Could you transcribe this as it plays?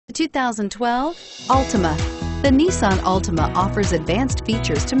2012 Altima. The Nissan Altima offers advanced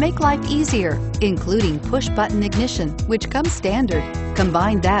features to make life easier, including push-button ignition, which comes standard.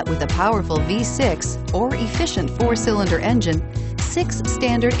 Combine that with a powerful V6 or efficient 4-cylinder engine, 6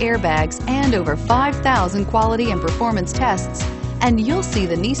 standard airbags, and over 5,000 quality and performance tests, and you'll see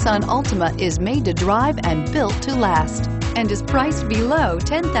the Nissan Altima is made to drive and built to last, and is priced below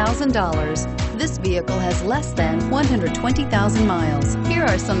 $10,000. This vehicle has less than 120,000 miles. Here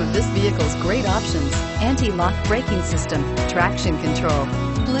are some of this vehicle's great options: anti-lock braking system, traction control,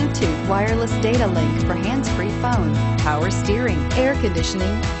 Bluetooth wireless data link for hands-free phone, power steering, air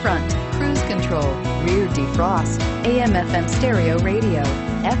conditioning, front, cruise control, rear defrost, AM/FM stereo radio,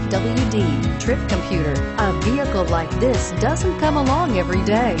 FWD, trip computer. A vehicle like this doesn't come along every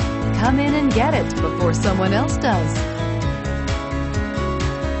day. Come in and get it before someone else does.